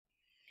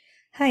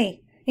Hi,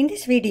 in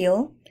this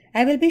video,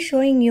 I will be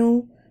showing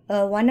you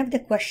one of the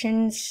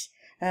questions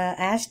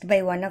asked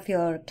by one of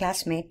your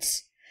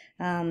classmates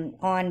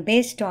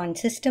based on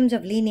systems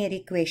of linear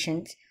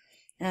equations,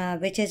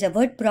 which is a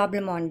word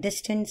problem on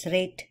distance,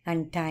 rate,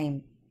 and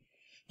time.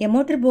 A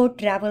motorboat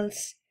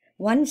travels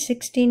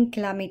 116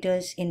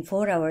 kilometers in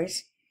 4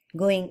 hours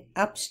going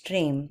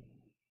upstream.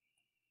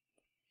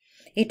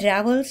 It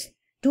travels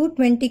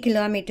 220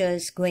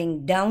 kilometers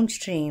going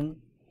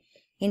downstream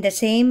in the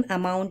same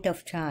amount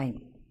of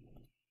time.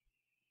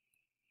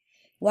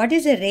 What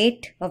is the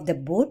rate of the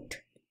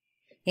boat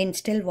in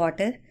still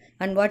water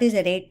and what is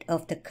the rate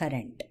of the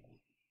current?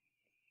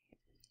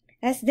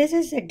 As this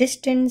is a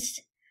distance,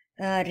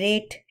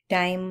 rate,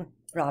 time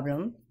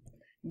problem,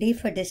 D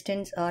for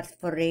distance, R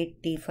for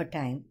rate, T for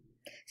time.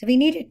 So we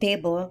need a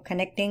table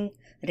connecting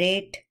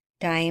rate,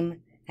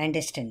 time and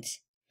distance.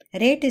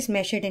 Rate is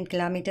measured in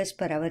kilometers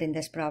per hour in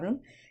this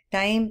problem.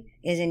 Time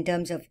is in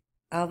terms of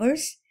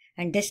hours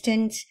and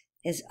distance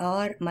is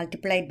R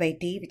multiplied by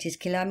T, which is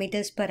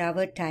kilometers per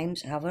hour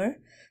times hour.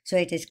 So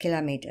it is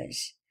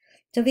kilometers.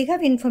 So we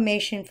have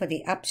information for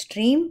the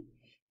upstream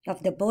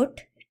of the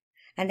boat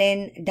and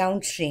then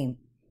downstream.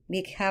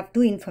 We have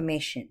two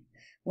information,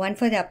 one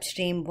for the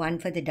upstream, one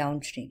for the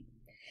downstream.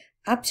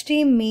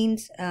 Upstream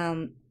means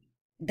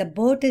the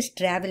boat is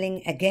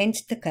traveling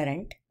against the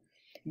current.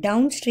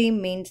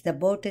 Downstream means the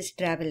boat is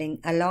traveling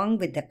along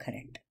with the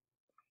current.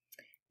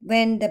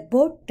 When the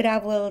boat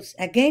travels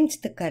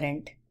against the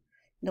current,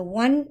 the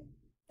one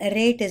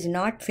rate is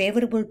not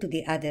favorable to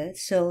the other,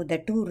 so the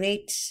two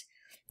rates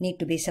need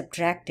to be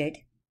subtracted.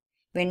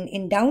 When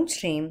in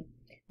downstream,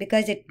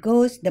 because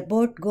the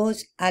boat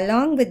goes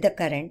along with the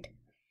current,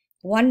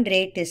 one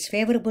rate is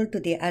favorable to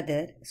the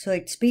other, so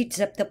it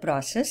speeds up the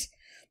process.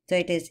 So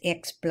it is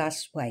x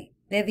plus y,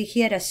 where we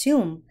here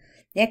assume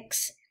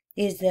x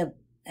is the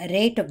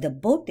rate of the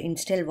boat in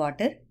still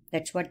water.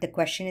 That's what the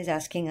question is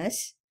asking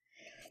us.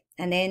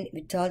 And then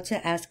it also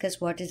asks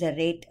us what is the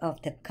rate of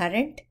the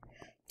current.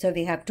 So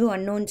we have two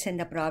unknowns in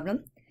the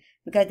problem.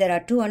 Because there are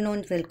two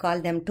unknowns, we'll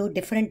call them two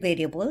different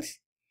variables.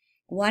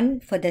 One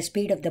for the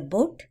speed of the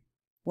boat,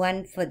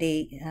 one for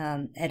the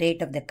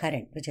rate of the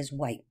current, which is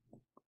y.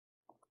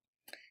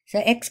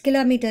 So x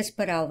kilometers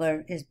per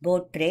hour is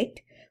boat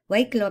rate,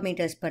 y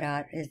kilometers per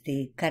hour is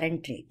the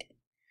current rate.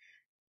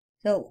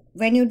 So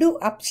when you do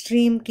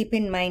upstream, keep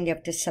in mind you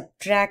have to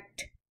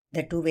subtract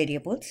the two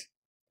variables,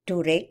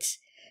 two rates.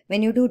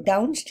 When you do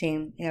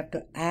downstream, you have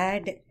to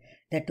add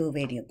the two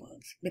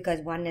variables because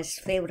one is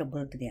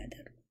favorable to the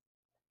other.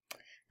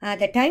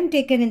 The time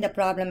taken in the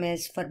problem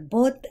is for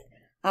both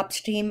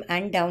upstream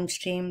and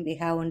downstream, we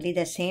have only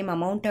the same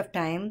amount of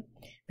time,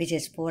 which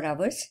is 4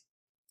 hours.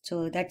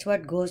 So that's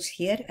what goes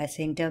here as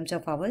in terms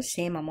of hours,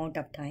 same amount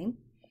of time.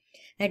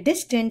 The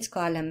distance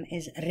column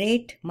is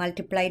rate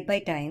multiplied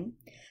by time.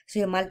 So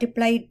you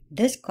multiply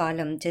this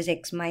column, which is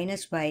x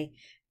minus y,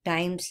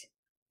 times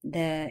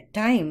the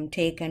time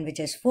taken, which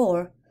is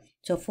 4.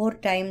 So 4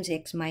 times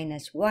x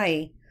minus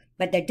y,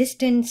 but the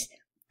distance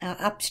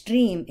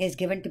upstream is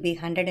given to be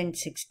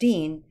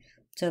 116.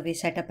 So we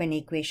set up an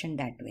equation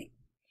that way.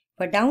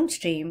 For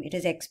downstream, it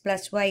is x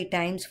plus y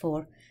times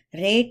 4,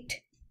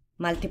 rate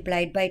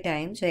multiplied by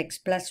time. So x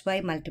plus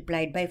y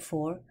multiplied by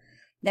 4.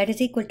 That is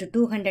equal to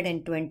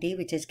 220,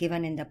 which is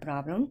given in the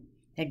problem.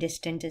 The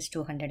distance is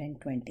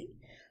 220.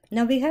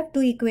 Now we have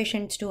two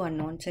equations, two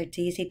unknowns, so it's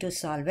easy to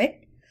solve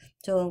it.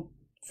 So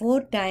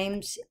 4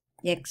 times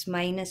x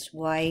minus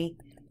y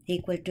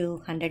equal to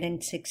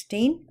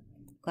 116.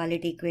 Call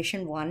it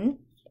equation 1.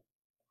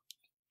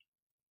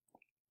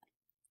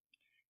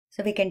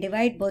 So we can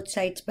divide both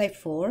sides by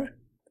 4.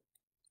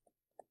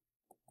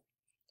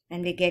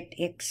 And we get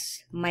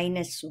x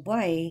minus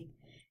y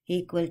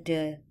equal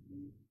to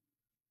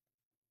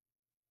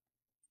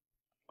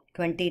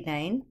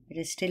 29. It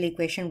is still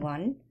equation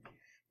 1.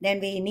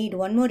 Then we need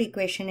one more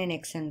equation in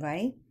x and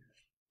y,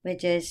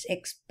 which is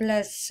x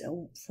plus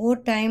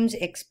 4 times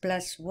x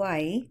plus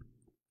y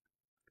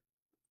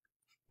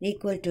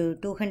equal to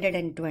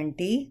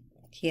 220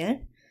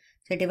 here.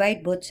 So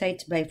divide both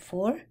sides by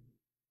 4.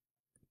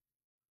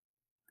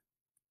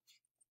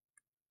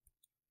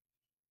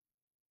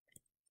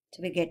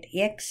 So we get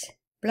x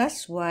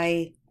plus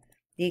y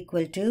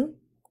equal to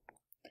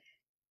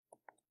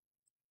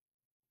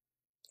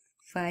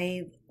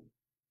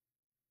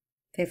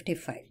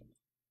 555.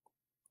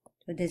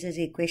 So this is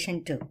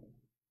equation 2.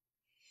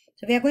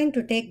 So we are going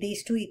to take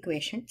these two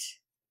equations,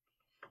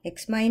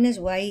 x minus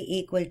y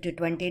equal to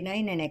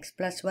 29 and x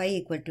plus y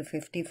equal to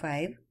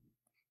 55.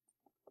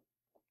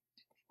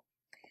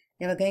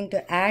 Now we are going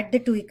to add the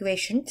two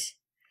equations.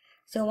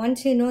 So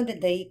once you know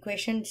that the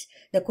coefficients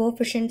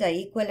are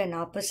equal and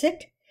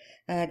opposite,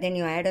 then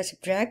you add or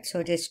subtract.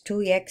 So it is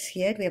 2x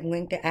here. We are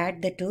going to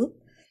add the 2.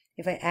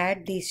 If I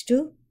add these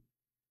two,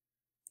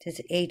 it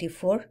is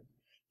 84.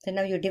 So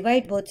now you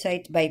divide both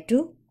sides by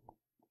 2.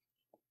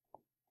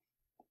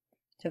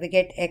 So we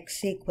get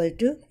x equal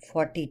to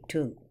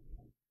 42.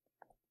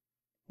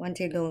 Once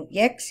you know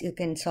x, you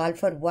can solve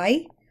for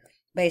y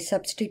by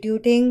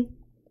substituting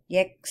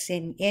x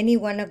in any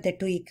one of the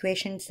two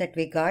equations that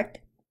we got.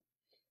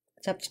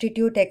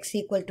 Substitute x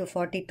equal to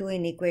 42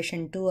 in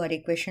equation 2 or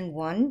equation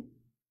 1.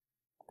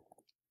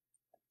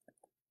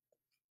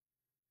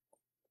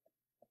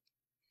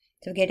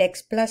 So we get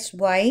x plus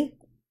y.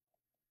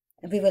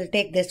 We will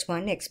take this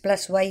one, x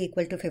plus y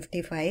equal to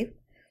 55.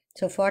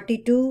 So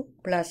 42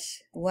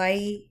 plus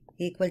y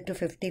equal to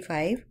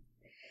 55.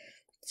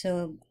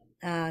 So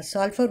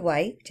solve for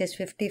y, which is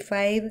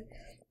 55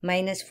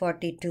 minus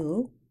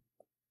 42,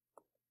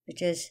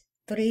 which is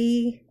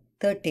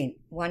 313,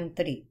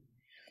 13.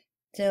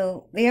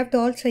 So we have to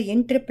also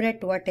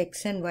interpret what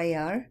x and y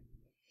are.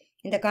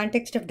 In the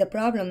context of the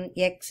problem,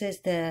 x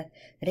is the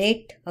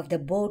rate of the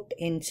boat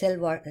in still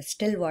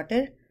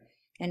water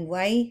and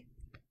y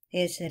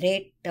is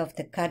rate of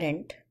the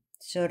current.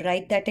 So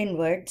write that in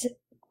words.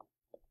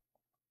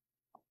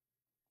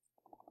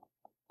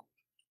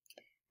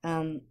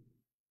 The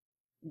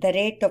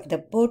rate of the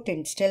boat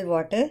in still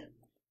water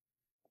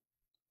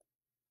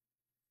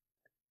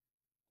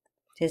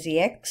is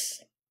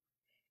x,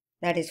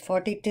 that is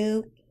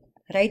 42.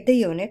 Write the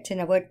units. In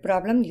a word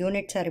problem,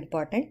 units are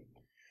important.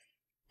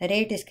 The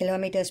rate is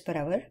kilometers per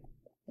hour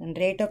and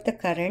rate of the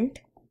current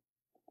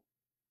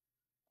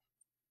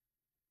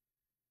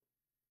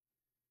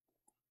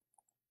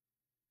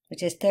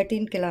which is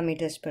 13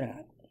 kilometers per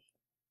hour.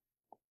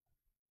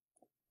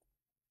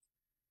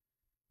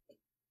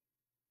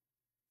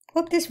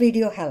 Hope this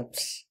video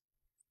helps.